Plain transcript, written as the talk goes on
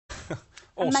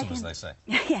Awesome, as they say.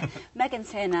 Yeah,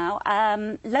 Megan's here now.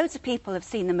 Loads of people have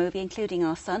seen the movie, including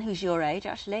our son, who's your age,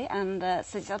 actually, and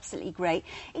so it's absolutely great.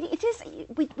 It is...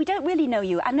 We don't really know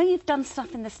you. I know you've done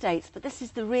stuff in the States, but this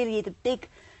is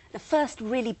the first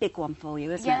really big one for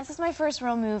you, isn't it? Yeah, this is my first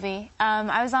real movie.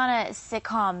 I was on a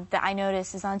sitcom that I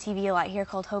noticed is on TV a lot here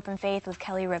called Hope and Faith with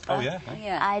Kelly Ripa. Oh, yeah?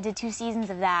 Yeah. I did 2 seasons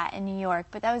of that in New York,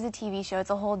 but that was a TV show. It's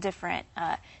a whole different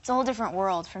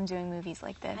world from doing movies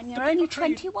like this. And you're only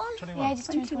 21? Yeah, I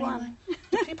just turned 21.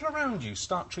 Do people around you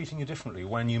start treating you differently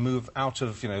when you move out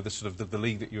of, you know, the sort of the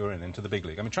league that you're in into the big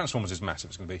league? I mean, Transformers is massive.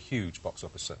 It's going to be a huge box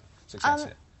office success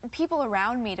here. People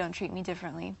around me don't treat me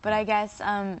differently, but I guess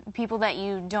people that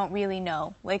you don't really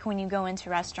know, like when you go into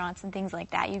restaurants and things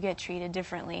like that, you get treated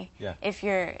differently. Yeah. If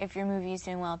your movie is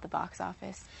doing well at the box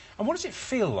office. And what does it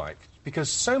feel like?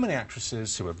 Because so many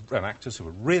actresses and actors who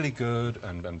are really good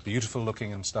and beautiful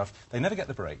looking and stuff, they never get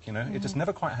the break, you know? It just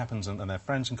never quite happens, and their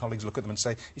friends and colleagues look at them and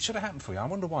say, it should have happened for you. I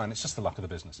wonder why, and it's just the luck of the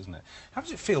business, isn't it? How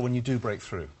does it feel when you do break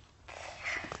through?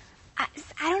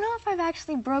 I don't know if I've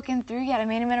actually broken through yet. I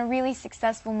mean, I'm in a really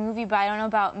successful movie, but I don't know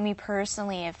about me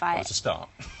personally if I... Well, it's a start.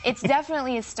 It's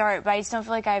definitely a start, but I just don't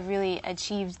feel like I've really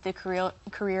achieved the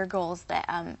career goals that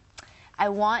I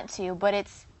want to. But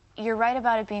it's... You're right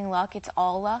about it being luck. It's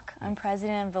all luck. I'm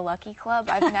president of the Lucky Club.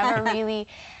 I've never really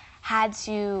had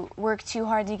to work too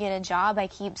hard to get a job. I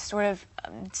keep sort of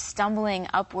stumbling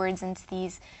upwards into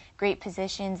these great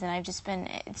positions, and I've just been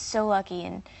so lucky.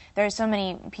 And there are so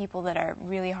many people that are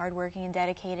really hardworking and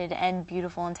dedicated and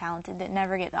beautiful and talented that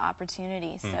never get the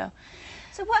opportunity. So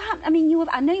what happened? I mean,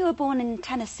 I know you were born in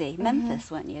Tennessee, Memphis,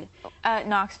 weren't you?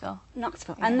 Knoxville.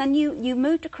 Knoxville. Yeah. And then you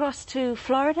moved across to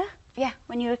Florida? Yeah.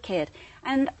 When you were a kid.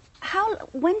 And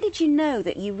when did you know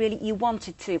that you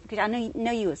wanted to? Because I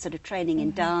know you were sort of training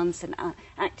in dance and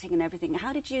acting and everything.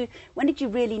 When did you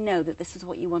really know that this was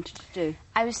what you wanted to do?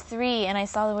 I was 3 and I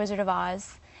saw The Wizard of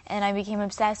Oz, and I became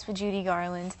obsessed with Judy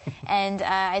Garland. And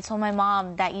I told my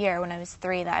mom that year when I was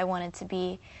 3 that I wanted to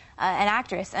be an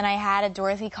actress, and I had a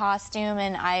Dorothy costume,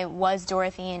 and I was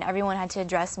Dorothy, and everyone had to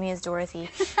address me as Dorothy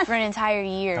for an entire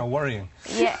year. How worrying.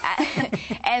 Yeah.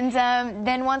 And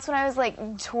then once when I was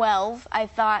like 12, I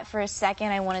thought for a second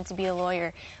I wanted to be a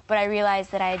lawyer, but I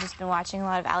realized that I had just been watching a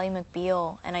lot of Ally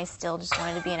McBeal, and I still just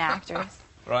wanted to be an actress.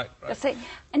 Right. So,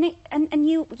 and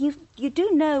you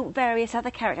do know various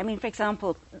other characters. I mean, for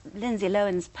example, Lindsay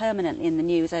Lohan's permanently in the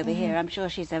news over here. I'm sure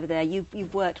she's over there.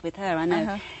 You've worked with her, I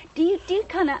know. Do you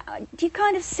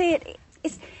kind of see it?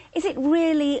 Is it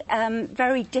really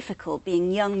very difficult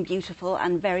being young, beautiful,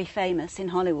 and very famous in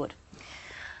Hollywood?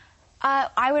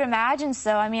 I would imagine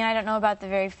so. I mean, I don't know about the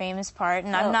very famous part,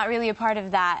 and I'm not really a part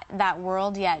of that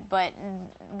world yet, but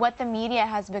what the media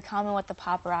has become and what the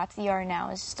paparazzi are now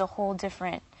is just a whole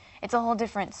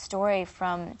different story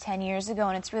from 10 years ago,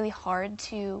 and it's really hard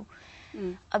to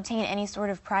obtain any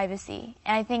sort of privacy.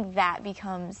 And I think that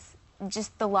becomes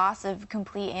just the loss of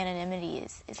complete anonymity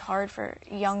is hard for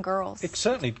young girls. It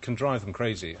certainly can drive them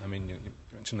crazy. I mean, you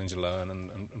mentioned Lindsay Lohan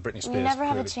and Britney Spears. You never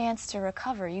have a chance to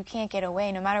recover. You can't get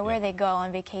away. No matter where they go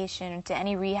on vacation or to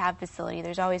any rehab facility,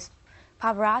 there's always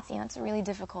paparazzi, and it's really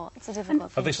difficult. It's a difficult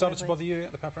thing. Have they started to bother you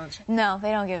yet, the paparazzi? No, they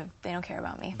don't care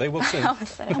about me. They will soon.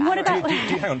 And what about...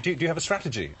 Do you have a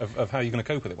strategy of how you're going to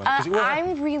cope with it?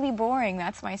 I'm really boring.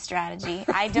 That's my strategy.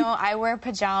 I wear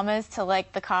pajamas to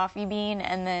like the coffee bean,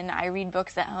 and then I read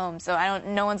books at home. So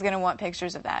no one's going to want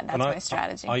pictures of that. That's my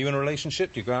strategy. Are you in a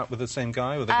relationship? Do you go out with the same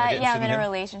guy? Or yeah, I'm in a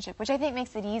relationship, which I think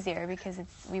makes it easier because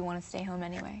we want to stay home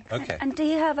anyway. Okay. And do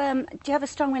you have a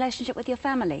strong relationship with your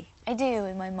family? I do,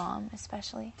 with my mom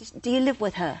especially. Do you live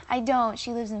with her? I don't.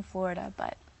 She lives in Florida,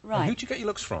 but... Right. And who do you get your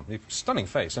looks from? Stunning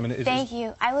face. I mean, Thank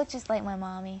you. I look just like my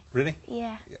mommy. Really?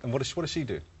 Yeah. And what does she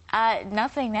do?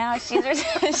 Nothing now. She's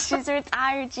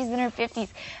retired. She's in her 50s.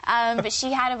 But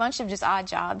she had a bunch of just odd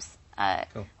jobs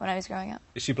when I was growing up.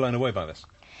 Is she blown away by this?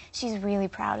 She's really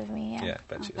proud of me, yeah. Yeah,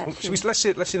 bet she is. Let's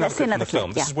see another clip from the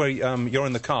film. This is where you're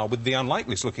in the car with the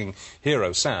unlikeliest-looking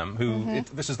hero, Sam, who...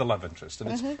 this is the love interest.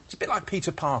 And it's a bit like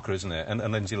Peter Parker, isn't it? And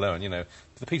Lindsay Lohan, you know.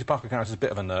 The Peter Parker character is a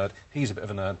bit of a nerd. He's a bit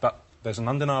of a nerd. But there's an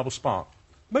undeniable spark,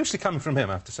 mostly coming from him,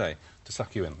 I have to say, to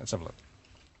suck you in. Let's have a look.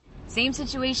 Same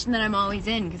situation that I'm always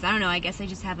in, because, I don't know, I guess I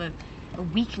just have a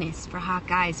weakness for hot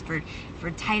guys, for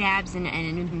tight abs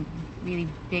and really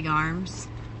big arms.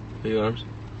 Big arms?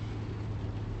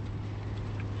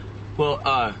 Well,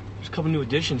 there's a couple new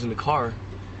additions in the car.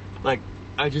 Like,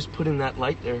 I just put in that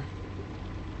light there.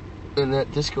 And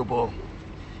that disco ball.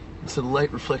 And so the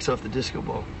light reflects off the disco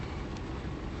ball.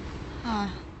 Huh.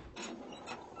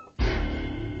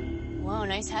 Whoa,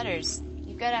 nice headers.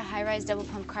 You've got a high-rise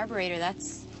double-pump carburetor.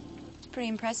 That's pretty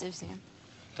impressive, Sam.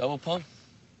 Double pump?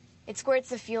 It squirts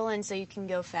the fuel in so you can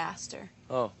go faster.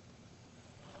 Oh.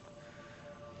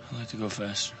 I like to go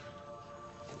faster.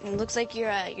 It looks like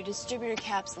your distributor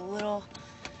cap's a little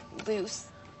loose.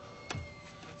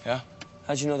 Yeah?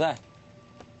 How'd you know that?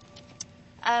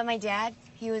 My dad,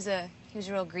 he was a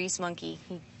real grease monkey.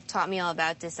 He taught me all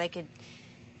about this. I could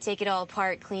take it all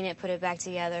apart, clean it, put it back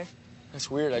together.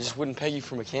 That's weird. I just wouldn't peg you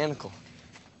for mechanical.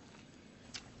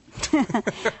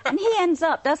 And he ends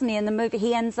up, doesn't he, in the movie,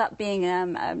 he ends up being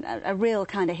a real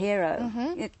kind of hero.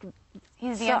 Mm-hmm.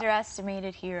 He's the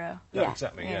underestimated hero. Yeah,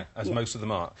 exactly, yeah. As most of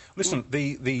them are. Listen,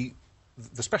 the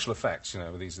special effects, you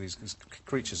know, with these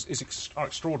creatures are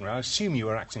extraordinary. I assume you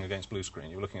were acting against blue screen.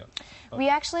 You were looking at... We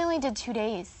actually only did 2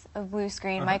 days of blue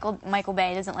screen. Michael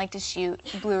Bay doesn't like to shoot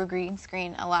blue or green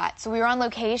screen a lot. So we were on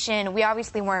location. We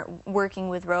obviously weren't working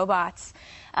with robots,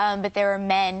 but there were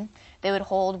men. They would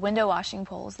hold window washing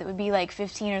poles that would be like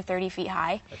 15 or 30 feet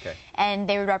high. Okay. And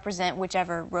they would represent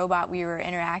whichever robot we were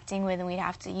interacting with, and we'd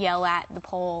have to yell at the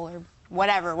pole or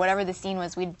whatever the scene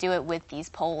was. We'd do it with these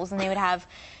poles, and they'd have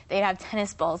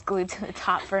tennis balls glued to the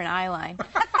top for an eye line.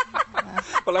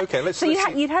 Well, okay, let's... So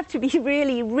you'd have to be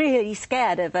really, really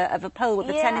scared of a pole with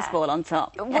a tennis ball on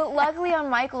top. Well, luckily on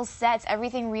Michael's sets,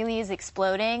 everything really is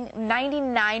exploding.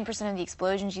 99% of the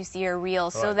explosions you see are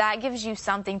real, so that gives you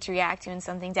something to react to and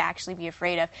something to actually be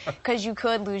afraid of, because you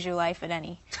could lose your life at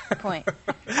any point.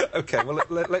 Okay, well,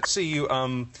 let's see you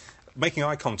making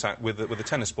eye contact with the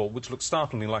tennis ball, which looks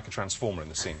startlingly like a transformer in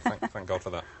the scene. Thank God for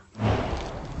that.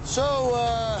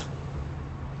 So,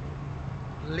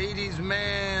 Ladies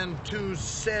Man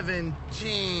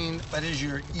 217, that is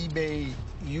your eBay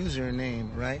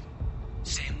username, right?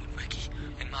 Sam Woodwicky,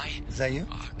 and my... Is that you?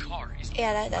 Car is...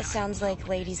 Yeah, that sounds like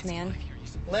Ladies Man.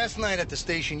 Last night at the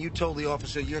station, you told the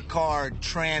officer your car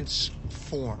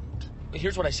transformed.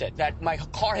 Here's what I said, that my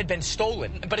car had been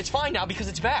stolen, but it's fine now because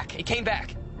it's back. It came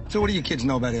back. So what do you kids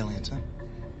know about aliens, huh?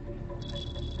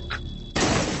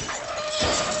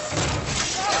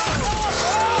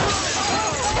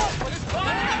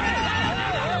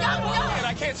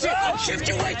 I can't see it. Shift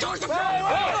your way towards the front.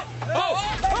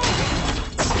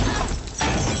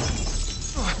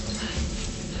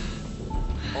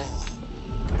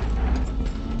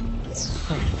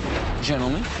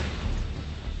 Gentlemen,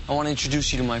 I want to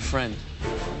introduce you to my friend,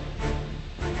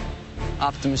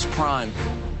 Optimus Prime.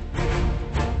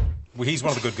 Well, he's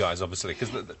one of the good guys, obviously, because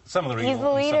some of the evil. He's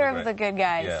the leader of the good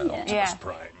guys. Yeah, Optimus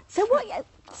Prime.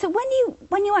 So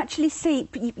when you actually see,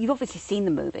 you've obviously seen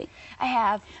the movie. I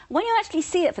have. When you actually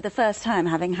see it for the first time,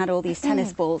 having had all these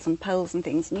tennis balls and poles and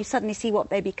things, and you suddenly see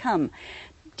what they become,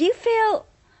 do you feel,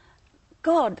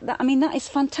 God, that is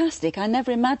fantastic. I never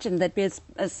imagined they'd be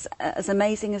as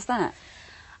amazing as that.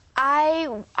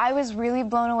 I was really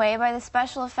blown away by the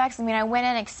special effects. I mean, I went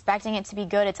in expecting it to be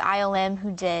good. It's ILM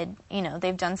who did, you know,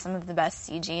 they've done some of the best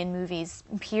CG in movies,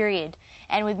 period.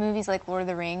 And with movies like Lord of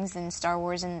the Rings and Star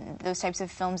Wars and those types of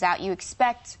films out, you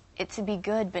expect it to be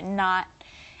good, but not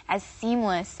as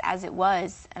seamless as it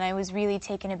was. And I was really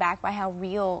taken aback by how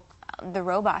real the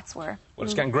robots were. Well,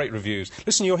 it's getting great reviews.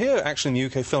 Listen, you're here actually in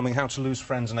the UK filming How to Lose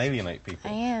Friends and Alienate People.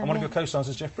 I am. And one of your co-stars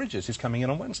is Jeff Bridges, who's coming in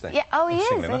on Wednesday. Yeah, oh, he is.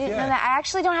 I didn't know that. I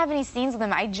actually don't have any scenes with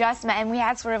him. I just met him. We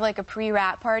had sort of like a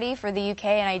pre-wrap party for the UK,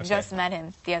 and I just met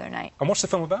him the other night. And what's the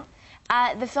film about?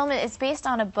 The film is based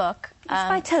on a book. It's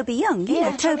by Toby Young.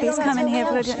 Yeah, Toby's coming here.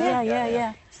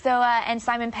 Yeah. So, and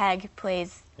Simon Pegg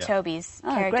plays Toby's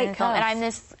character great in the film. cast. And I'm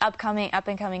this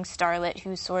up-and-coming starlet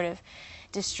who sort of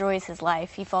destroys his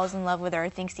life. He falls in love with her,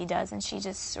 thinks he does, and she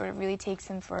just sort of really takes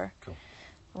him for a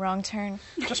wrong turn.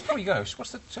 Just before you go,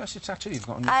 what's the tattoo you've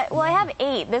got on your... Well, I have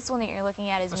 8. This one that you're looking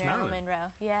at is Marilyn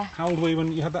Monroe. Yeah. How old were you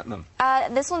when you had that done?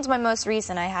 This one's my most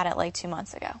recent. I had it like 2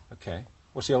 months ago. Okay.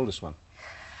 What's the oldest one?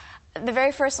 The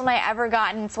very first one I ever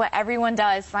got, and it's what everyone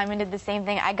does. Simon did the same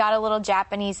thing. I got a little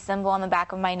Japanese symbol on the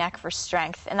back of my neck for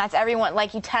strength. And that's everyone,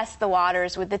 like you test the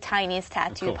waters with the tiniest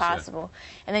tattoo possible.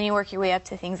 Yeah. And then you work your way up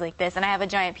to things like this. And I have a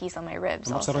giant piece on my ribs.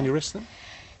 And what's that on your wrist then?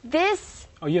 This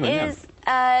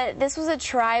this was a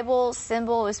tribal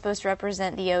symbol. It was supposed to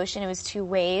represent the ocean. It was 2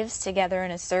 waves together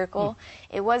in a circle.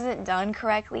 It wasn't done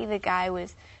correctly. The guy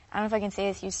was... I don't know if I can say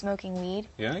this. He was smoking weed.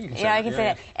 Yeah, you can say that. Yeah, I can say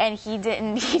that. And he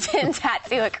didn't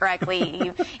tattoo it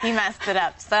correctly. he messed it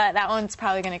up. So that one's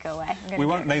probably going to go away. We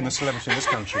won't name the celebrity in this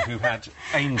country who had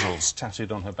angels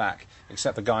tattooed on her back,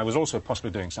 except the guy was also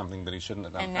possibly doing something that he shouldn't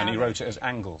have done. And he wrote it as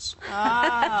angles. Oh.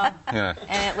 Yeah.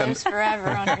 And it lives forever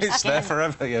on her skin. It's there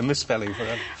forever, misspelling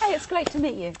forever. Hey, it's great to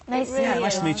meet you. Nice to meet you.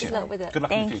 Nice to meet you. Good luck with it. Good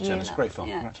luck in the future. Thank you. It's a great film.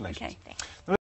 Congratulations. Okay.